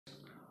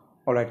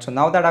Alright, so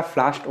now that I've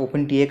flashed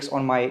Open Tx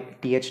on my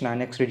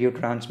TH9X radio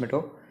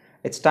transmitter,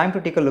 it's time to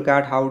take a look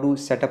at how to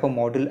set up a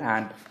model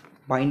and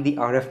bind the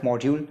RF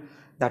module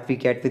that we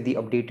get with the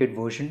updated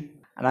version.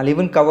 And I'll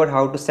even cover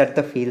how to set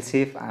the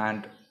failsafe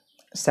and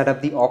set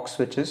up the aux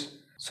switches.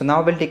 So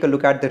now we'll take a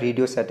look at the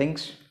radio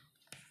settings.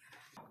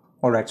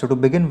 Alright, so to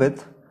begin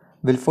with,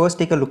 we'll first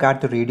take a look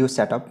at the radio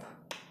setup.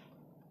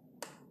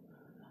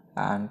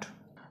 And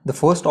the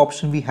first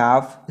option we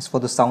have is for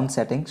the sound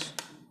settings.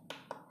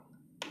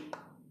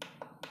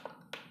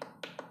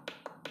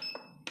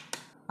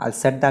 I'll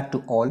set that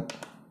to all.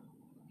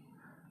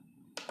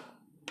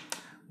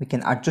 We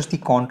can adjust the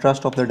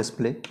contrast of the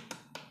display.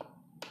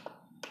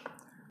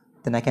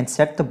 Then I can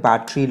set the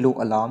battery low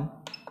alarm.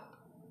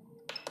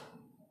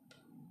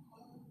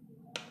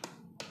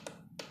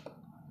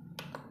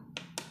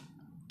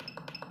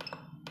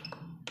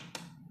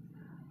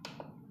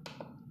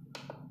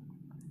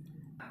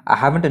 I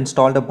haven't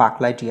installed a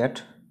backlight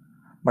yet,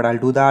 but I'll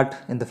do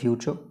that in the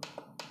future.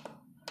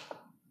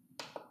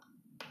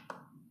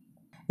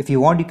 If you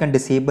want, you can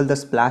disable the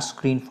splash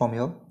screen from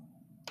here.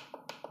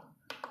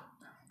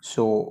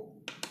 So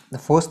the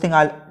first thing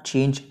I'll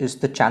change is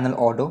the channel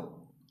order.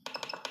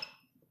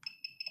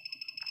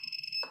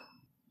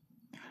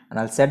 And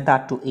I'll set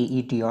that to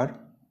AETR.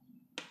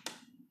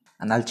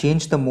 And I'll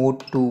change the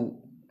mode to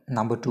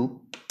number 2.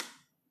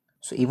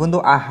 So even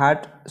though I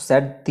had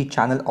set the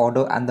channel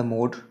order and the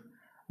mode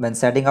when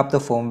setting up the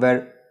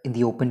firmware in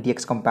the Open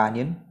Tx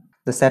companion,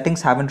 the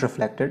settings haven't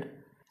reflected,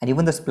 and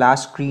even the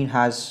splash screen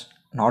has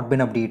not been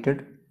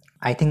updated.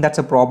 I think that's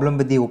a problem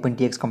with the Open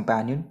Tx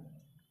companion.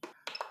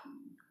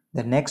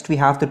 Then next we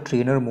have the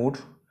trainer mode.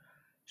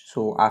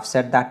 So I've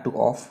set that to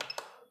off.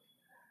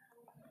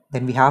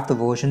 Then we have the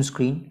version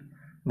screen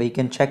where you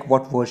can check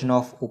what version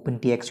of Open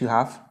Tx you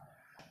have.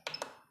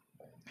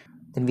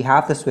 Then we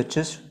have the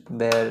switches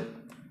where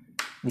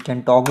we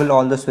can toggle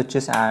all the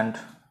switches and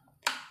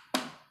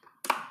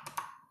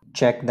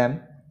check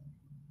them.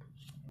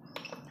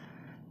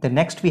 Then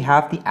next we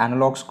have the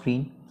analog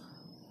screen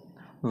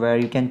where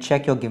you can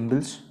check your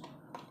gimbals.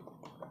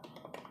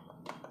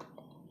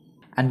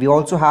 And we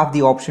also have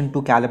the option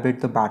to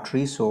calibrate the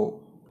battery.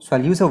 So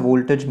I'll use a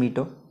voltage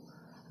meter,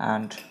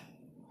 and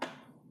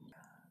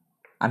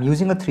I'm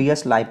using a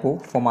 3S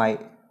LiPo for my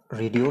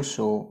radio.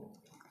 So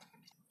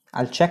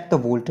I'll check the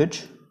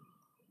voltage.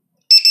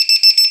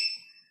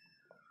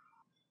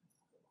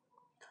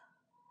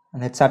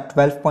 And it's at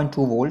 12.2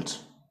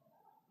 volts.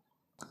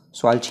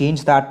 So I'll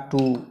change that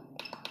to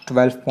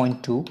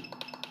 12.2.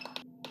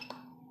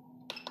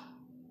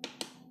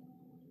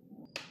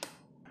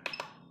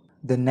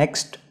 The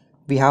next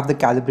we have the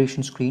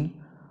calibration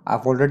screen.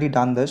 I've already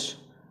done this,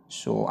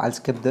 so I'll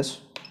skip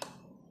this.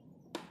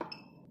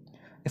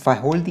 If I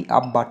hold the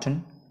up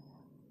button,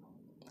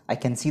 I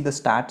can see the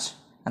stats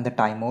and the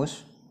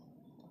timers.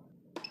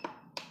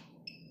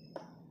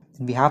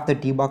 Then we have the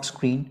debug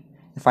screen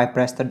if I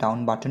press the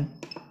down button.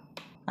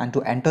 And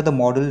to enter the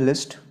model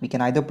list, we can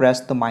either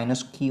press the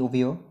minus key over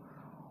here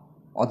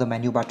or the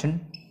menu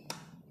button.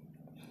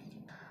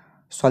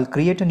 So I'll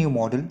create a new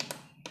model.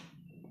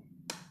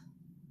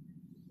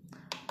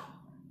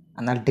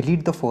 And I'll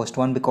delete the first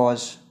one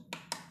because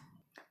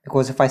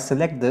if I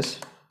select this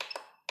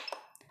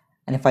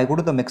and if I go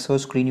to the mixer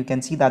screen, you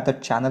can see that the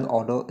channel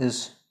order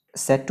is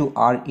set to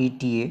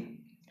RETA,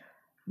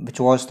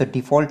 which was the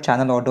default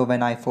channel order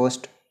when I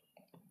first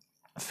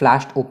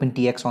flashed Open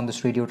Tx on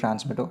this radio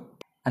transmitter.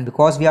 And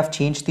because we have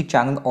changed the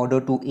channel order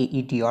to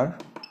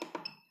AETR,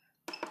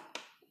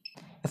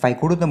 if I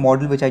go to the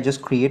model which I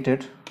just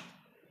created,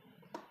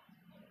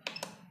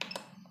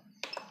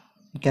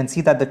 you can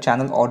see that the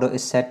channel order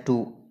is set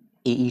to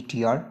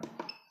AETR.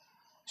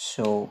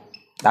 So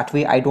that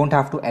way I don't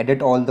have to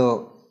edit all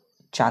the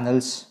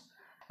channels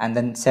and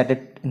then set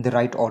it in the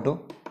right order.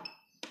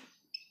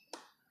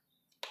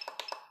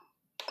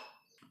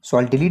 So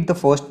I'll delete the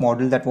first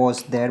model that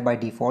was there by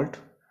default,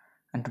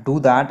 and to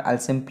do that I'll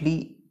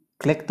simply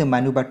click the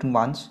menu button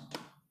once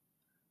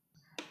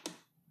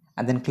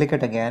and then click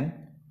it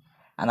again,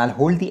 and I'll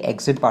hold the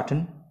exit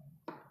button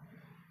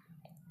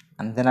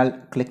and then I'll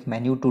click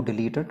menu to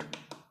delete it.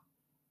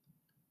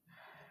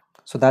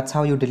 So that's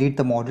how you delete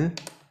the model.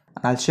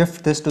 And I'll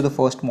shift this to the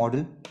first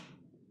model.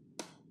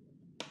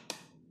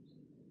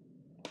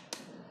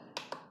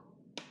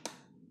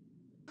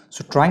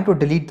 So trying to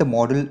delete the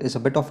model is a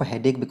bit of a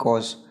headache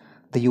because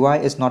the UI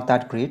is not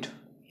that great.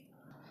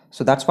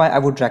 So that's why I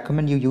would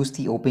recommend you use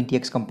the Open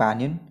Tx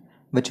companion,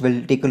 which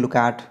we'll take a look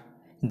at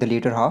in the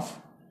later half.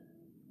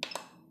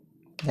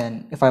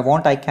 Then if I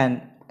want, I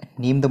can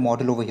name the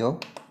model over here.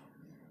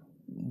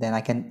 Then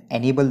I can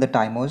enable the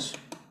timers.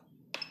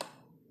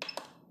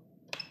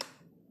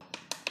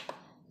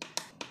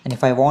 And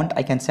if I want,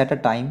 I can set a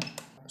time.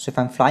 So if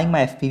I'm flying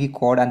my FPV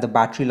quad and the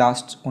battery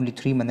lasts only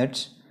 3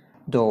 minutes,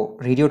 the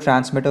radio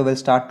transmitter will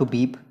start to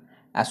beep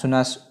as soon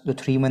as the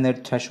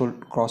 3-minute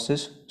threshold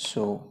crosses.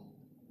 So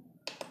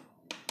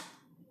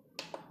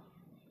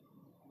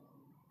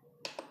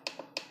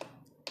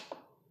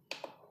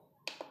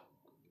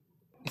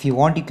if you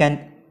want, you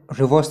can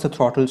reverse the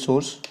throttle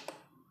source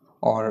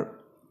or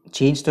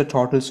change the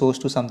throttle source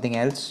to something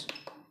else.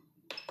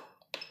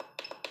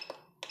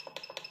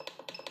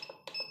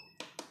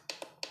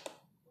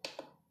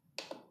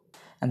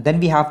 And then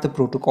we have the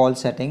protocol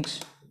settings.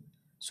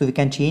 So we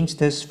can change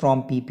this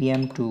from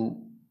ppm to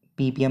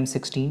ppm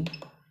 16,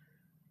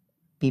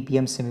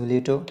 ppm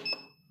simulator.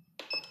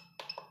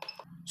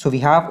 So we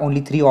have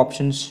only 3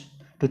 options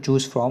to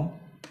choose from.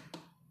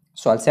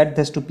 So I'll set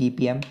this to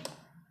ppm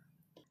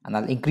and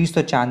I'll increase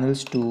the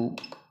channels to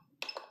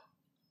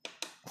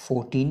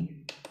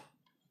 14.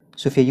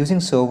 So if you're using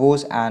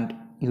servos and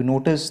you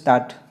notice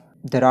that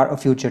there are a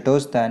few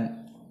jitters,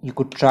 then you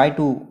could try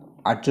to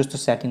adjust the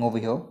setting over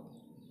here.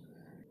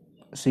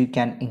 So you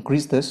can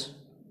increase this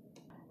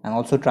and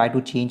also try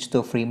to change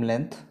the frame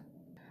length.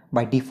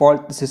 By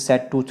default, this is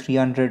set to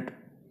 300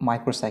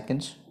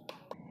 microseconds.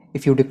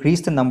 If you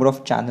decrease the number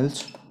of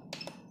channels,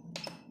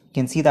 you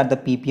can see that the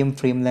ppm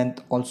frame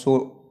length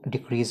also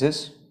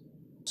decreases.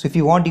 So if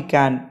you want, you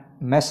can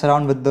mess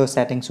around with the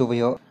settings over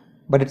here,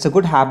 but it's a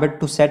good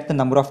habit to set the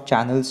number of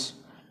channels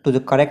to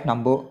the correct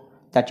number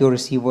that your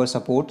receiver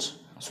supports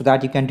so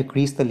that you can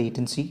decrease the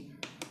latency.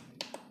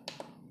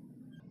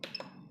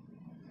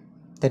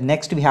 Then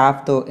next we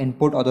have the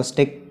input or the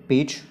stick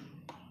page.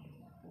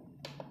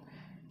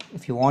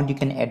 If you want, you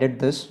can edit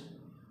this.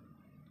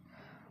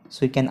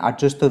 So you can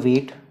adjust the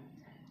weight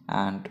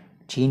and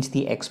change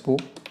the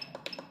expo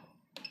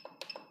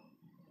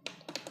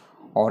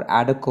or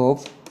add a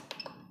curve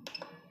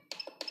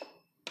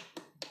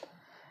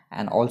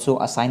and also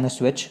assign a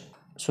switch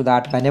so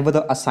that whenever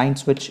the assigned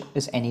switch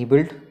is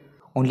enabled,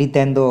 only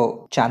then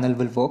the channel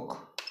will work.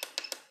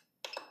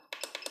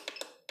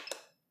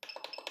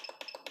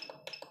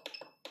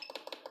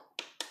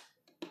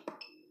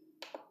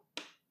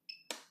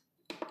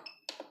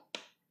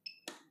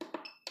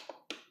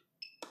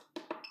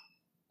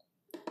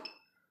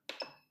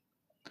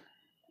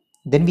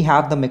 Then we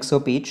have the mixer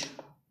page,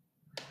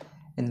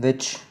 in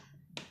which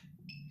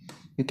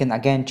you can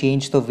again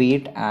change the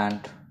weight and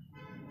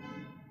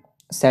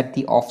set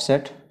the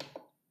offset.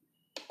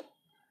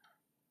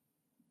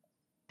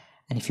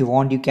 And if you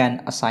want, you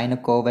can assign a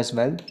curve as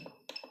well.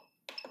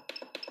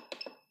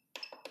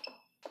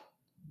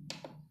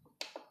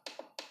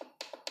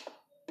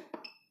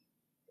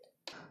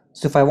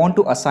 So if I want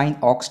to assign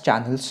aux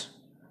channels,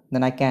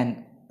 then I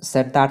can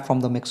set that from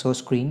the mixer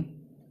screen.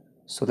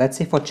 So let's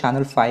say for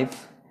channel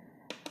 5,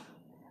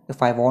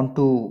 if I want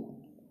to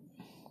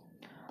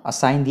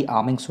assign the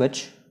arming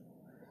switch,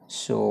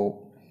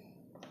 so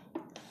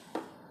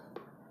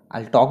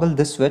I'll toggle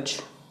this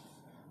switch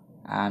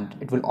and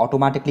it will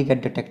automatically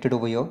get detected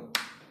over here,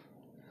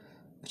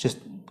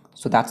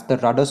 so that's the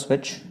rudder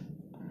switch.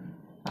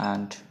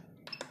 And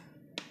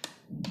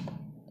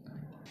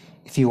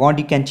if you want,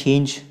 you can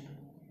change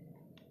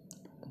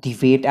the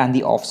weight and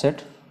the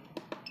offset.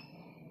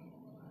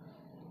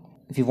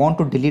 If you want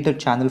to delete a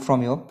channel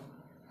from here,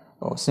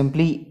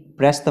 simply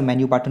press the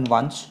menu button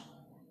once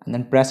and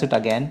then press it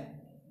again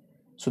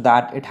so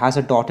that it has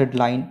a dotted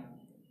line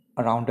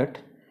around it,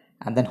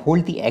 and then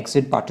hold the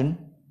exit button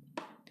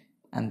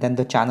and then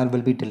the channel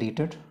will be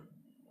deleted.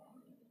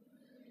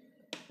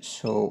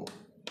 So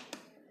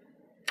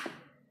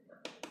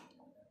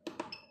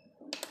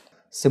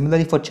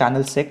similarly for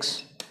channel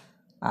 6,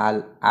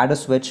 I'll add a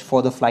switch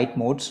for the flight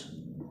modes.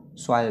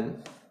 So I'll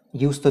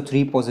use the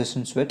 3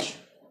 position switch.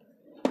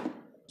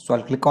 So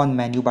I'll click on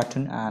menu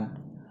button and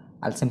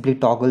I'll simply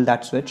toggle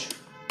that switch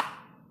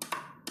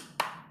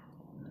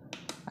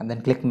and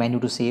then click menu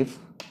to save.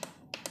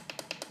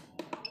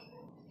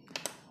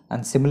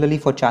 And similarly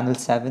for channel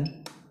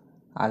 7,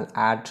 I'll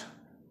add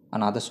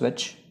another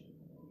switch.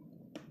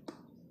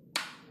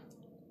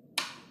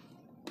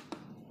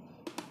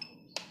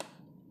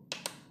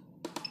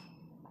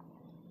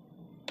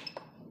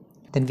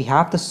 Then we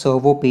have the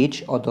servo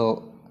page or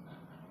the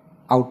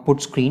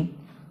output screen,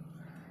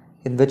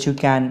 in which you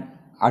can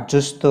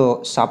adjust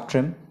the sub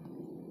trim.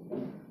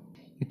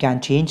 You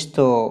can change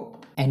the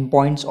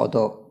endpoints or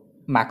the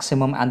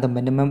maximum and the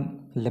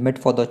minimum limit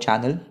for the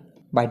channel.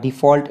 By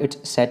default,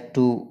 it's set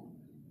to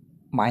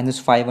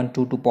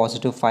 -512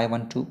 to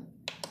 +512.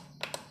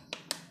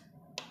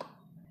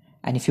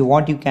 And if you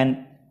want, you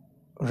can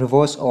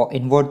reverse or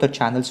invert the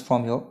channels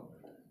from here.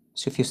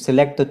 So if you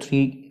select the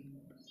 3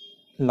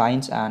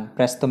 lines and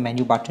press the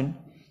menu button,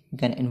 you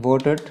can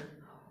invert it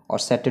or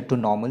set it to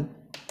normal.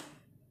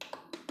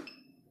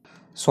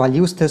 So I'll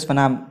use this when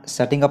I'm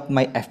setting up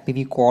my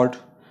FPV quad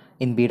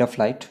in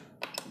Betaflight.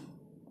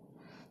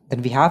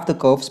 Then we have the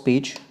curves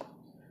page.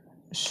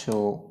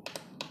 So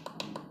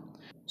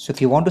if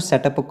you want to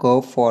set up a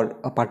curve for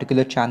a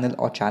particular channel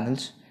or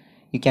channels,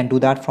 you can do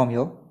that from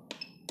here.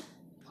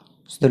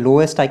 So the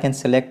lowest I can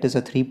select is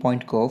a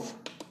 3-point curve.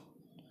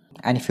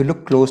 And if you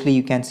look closely,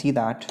 you can see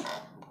that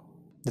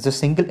there's a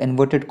single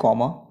inverted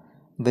comma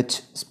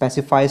which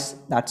specifies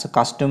that's a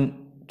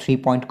custom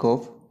 3-point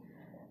curve.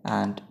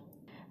 And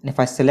if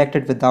I select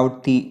it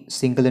without the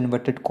single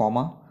inverted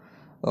comma,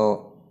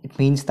 it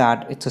means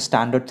that it's a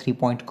standard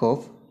 3-point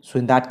curve. So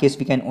in that case,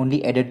 we can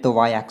only edit the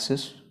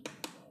y-axis.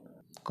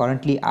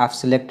 Currently, I've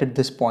selected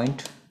this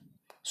point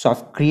So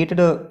I've created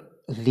a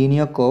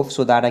linear curve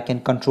so that I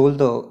can control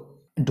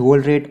the dual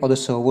rate or the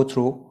servo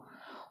throw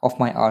of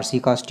my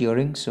RC car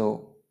steering.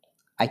 So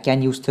I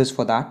can use this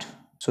for that.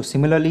 So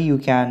similarly, you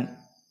can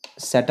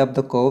set up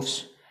the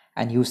curves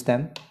and use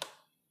them.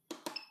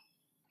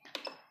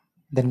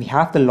 Then we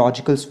have the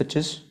logical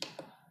switches.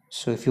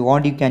 So if you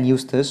want, you can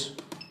use this.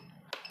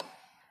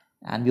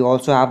 And we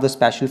also have the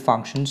special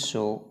functions.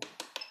 So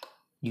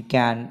you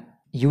can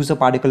use a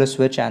particular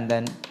switch and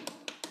then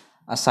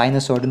assign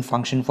a certain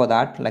function for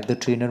that, like the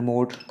trainer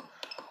mode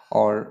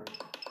or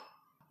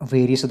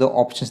various other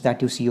options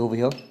that you see over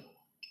here.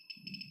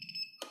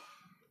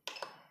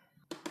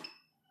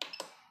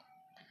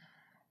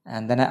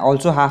 And then I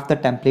also have the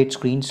template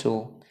screen.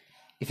 So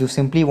if you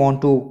simply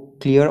want to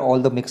clear all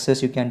the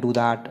mixes, you can do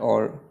that,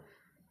 or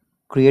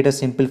create a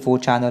simple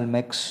 4-channel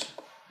mix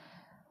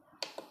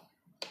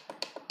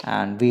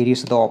and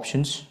various other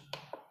options.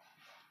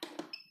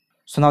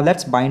 So now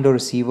let's bind a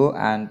receiver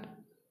and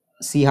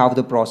see how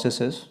the process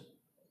is.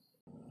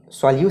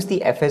 So I'll use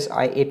the FS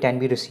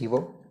RM003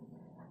 receiver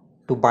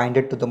to bind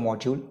it to the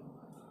module.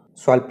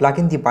 So I'll plug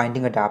in the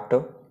binding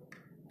adapter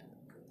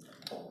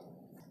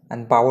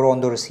and power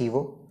on the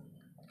receiver.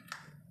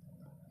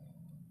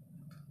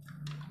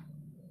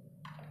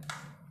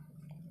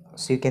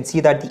 So you can see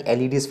that the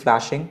LED is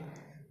flashing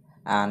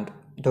and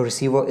the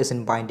receiver is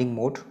in binding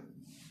mode.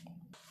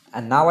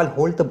 And now I'll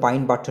hold the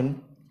bind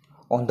button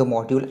on the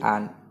module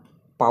and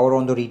power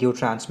on the radio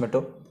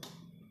transmitter.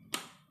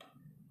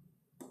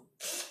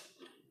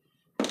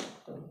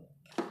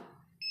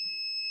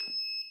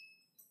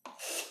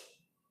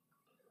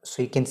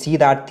 So you can see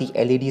that the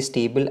LED is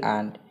stable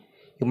and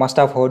you must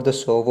have heard the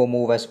servo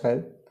move as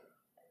well.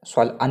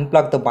 So I'll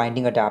unplug the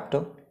binding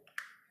adapter.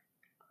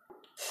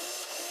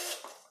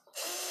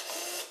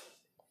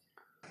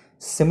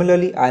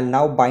 Similarly, I'll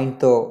now bind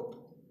the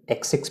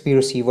X6P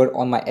receiver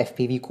on my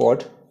FPV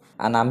quad,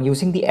 and I'm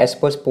using the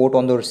S-bus port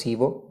on the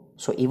receiver.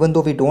 So even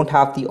though we don't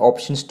have the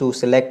options to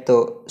select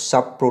the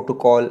sub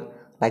protocol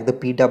like the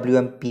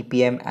PWM,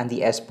 PPM and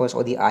the S-bus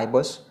or the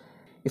I-bus,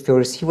 if your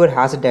receiver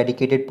has a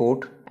dedicated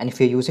port and if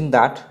you're using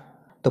that,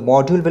 the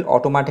module will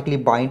automatically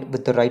bind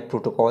with the right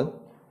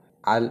protocol.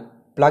 I'll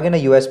plug in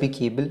a USB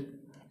cable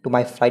to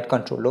my flight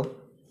controller,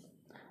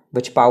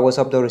 which powers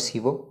up the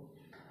receiver,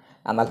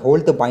 and I'll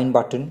hold the bind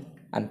button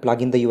and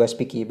plug in the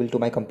USB cable to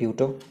my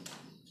computer.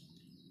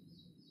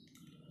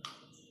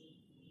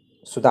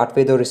 So that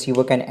way the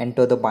receiver can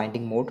enter the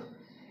binding mode,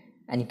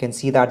 and you can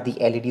see that the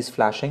LED is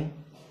flashing.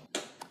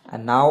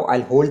 And now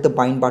I'll hold the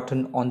bind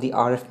button on the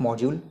RF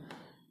module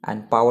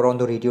and power on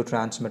the radio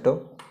transmitter.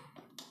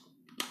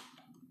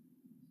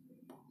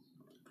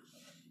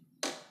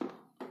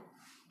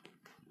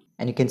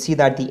 And you can see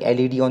that the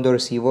LED on the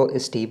receiver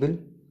is stable.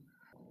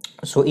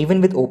 So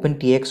even with Open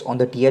Tx on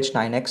the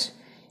TH9X,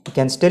 you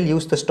can still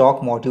use the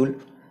stock module,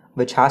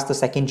 which has the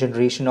second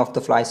generation of the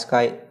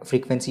Flysky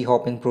frequency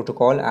hopping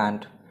protocol,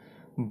 and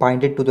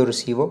bind it to the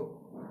receiver.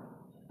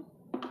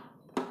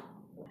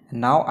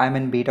 And now I'm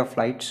in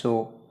Betaflight,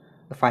 so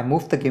if I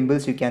move the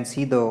gimbals, you can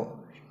see the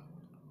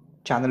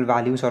channel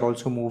values are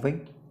also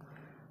moving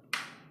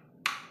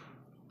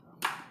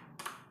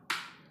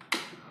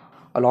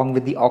along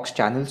with the aux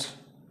channels.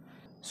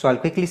 So I'll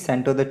quickly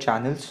center the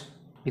channels,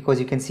 because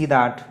you can see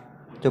that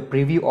the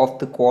preview of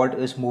the quad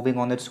is moving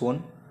on its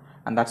own,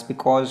 and that's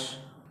because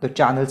the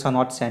channels are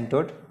not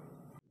centered.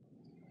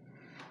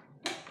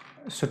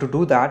 So to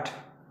do that,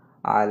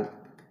 I'll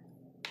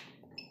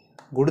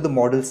go to the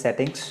model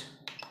settings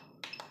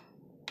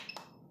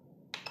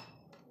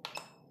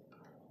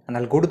and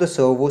I'll go to the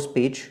servos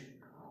page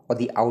or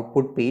the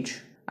output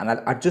page, and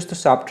I'll adjust the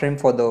sub trim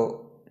for the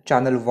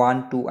channel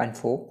 1, 2 and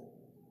 4.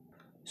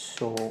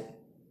 So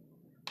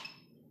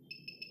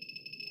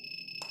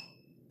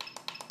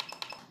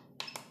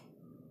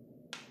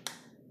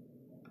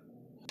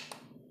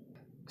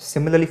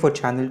similarly for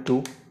channel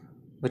 2,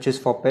 which is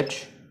for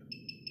pitch,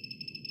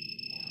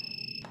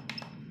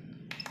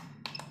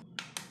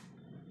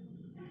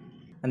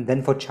 and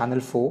then for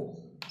channel 4.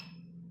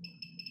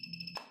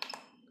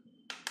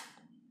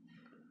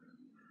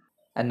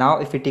 And now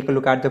if we take a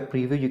look at the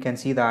preview, you can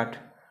see that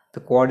the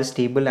quad is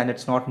stable and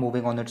it's not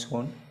moving on its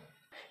own.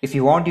 If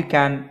you want, you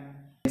can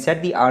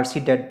set the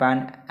RC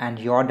deadband and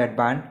yaw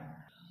deadband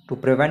to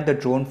prevent the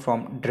drone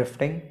from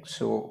drifting.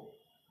 So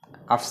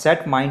I've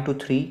set mine to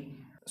 3,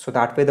 so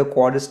that way the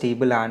quad is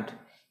stable, and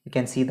you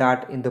can see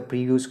that in the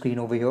preview screen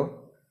over here.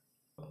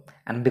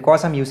 And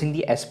because I'm using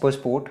the S-bus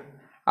port,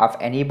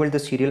 I've enabled the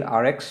serial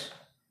RX,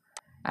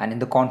 and in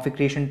the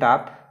configuration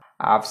tab,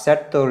 I've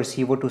set the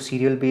receiver to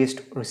serial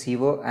based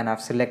receiver and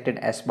I've selected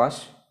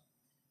S-bus.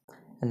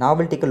 And now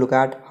we'll take a look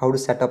at how to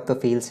set up the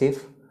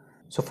failsafe.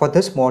 So for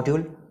this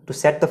module, to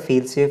set the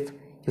failsafe,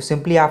 you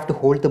simply have to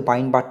hold the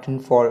bind button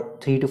for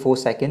 3 to 4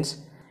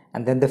 seconds,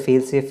 and then the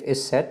failsafe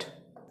is set.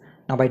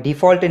 Now by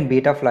default in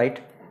Betaflight,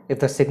 if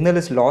the signal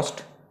is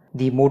lost,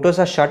 the motors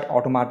are shut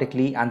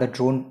automatically and the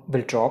drone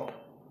will drop.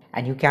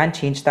 And you can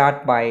change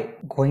that by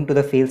going to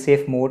the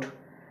failsafe mode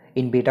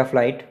in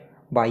Betaflight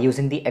by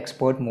using the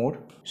expert mode.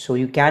 So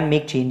you can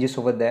make changes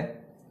over there.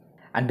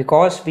 And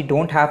because we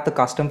don't have the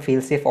custom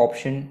failsafe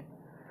option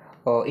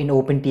in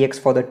Open Tx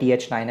for the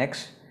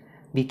TH9X,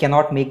 we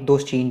cannot make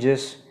those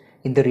changes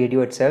in the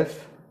radio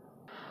itself.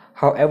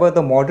 However,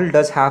 the model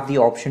does have the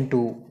option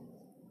to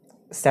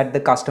set the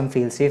custom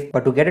failsafe,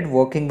 but to get it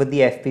working with the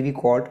FPV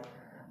quad,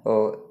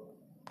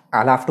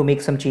 I'll have to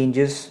make some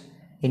changes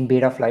in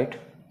Betaflight.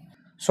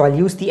 So I'll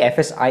use the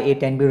FS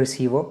RM003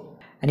 receiver,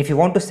 and if you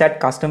want to set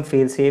custom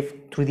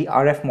failsafe through the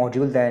RF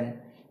module, then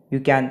you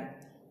can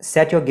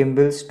set your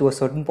gimbals to a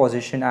certain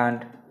position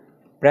and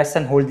press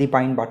and hold the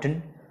bind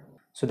button.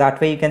 So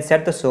that way you can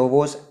set the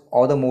servos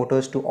or the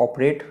motors to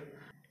operate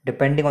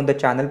depending on the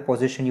channel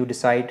position you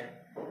decide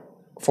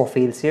for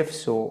failsafe.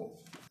 So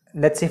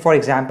let's say, for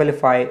example,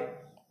 if I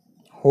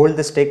hold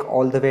the stick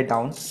all the way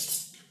down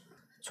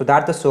so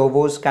that the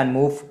servos can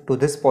move to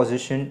this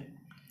position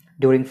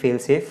during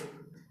failsafe.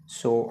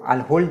 So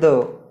I'll hold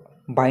the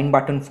bind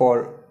button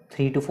for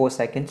 3 to 4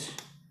 seconds.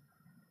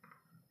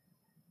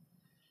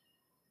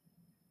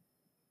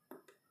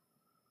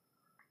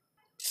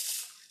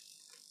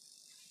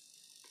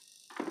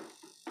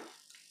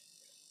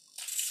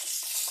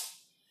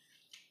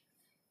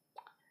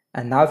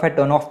 And now if I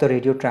turn off the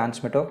radio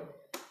transmitter,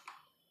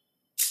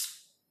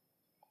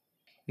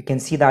 you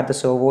can see that the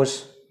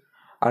servos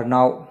are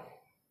now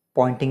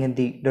pointing in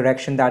the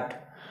direction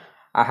that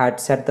I had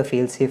set the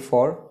failsafe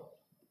for.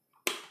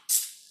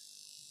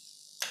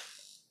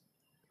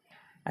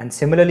 And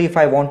similarly, if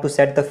I want to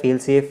set the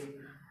failsafe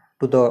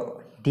to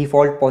the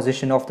default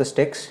position of the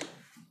sticks,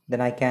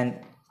 then I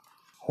can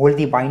hold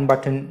the bind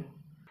button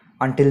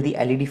until the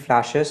LED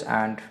flashes,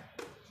 and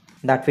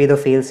that way the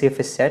failsafe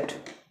is set.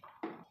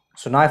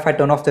 So now if I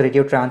turn off the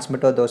radio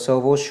transmitter, the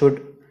servos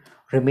should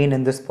remain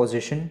in this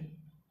position,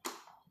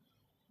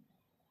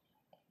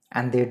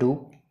 and they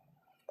do.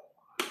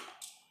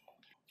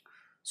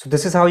 So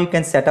this is how you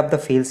can set up the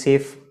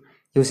failsafe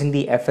using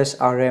the FS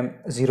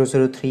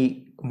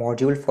RM003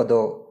 module for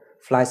the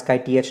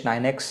Flysky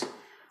TH9X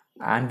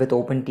and with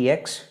Open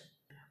Tx.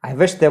 I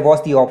wish there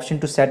was the option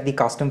to set the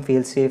custom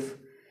failsafe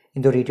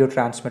in the radio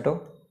transmitter.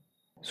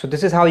 So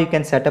this is how you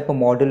can set up a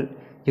model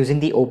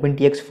using the Open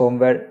Tx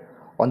firmware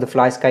on the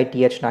Flysky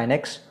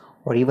TH9X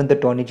or even the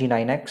Turnigy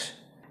 9X,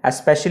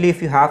 especially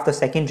if you have the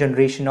second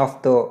generation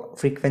of the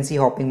frequency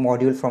hopping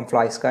module from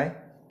Flysky.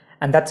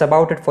 And that's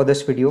about it for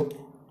this video.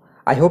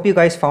 I hope you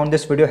guys found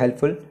this video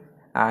helpful,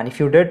 and if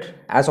you did,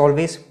 as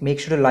always, make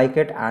sure to like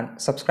it and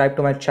subscribe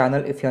to my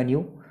channel if you are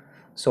new.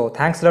 So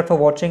thanks a lot for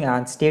watching,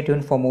 and stay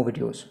tuned for more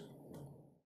videos.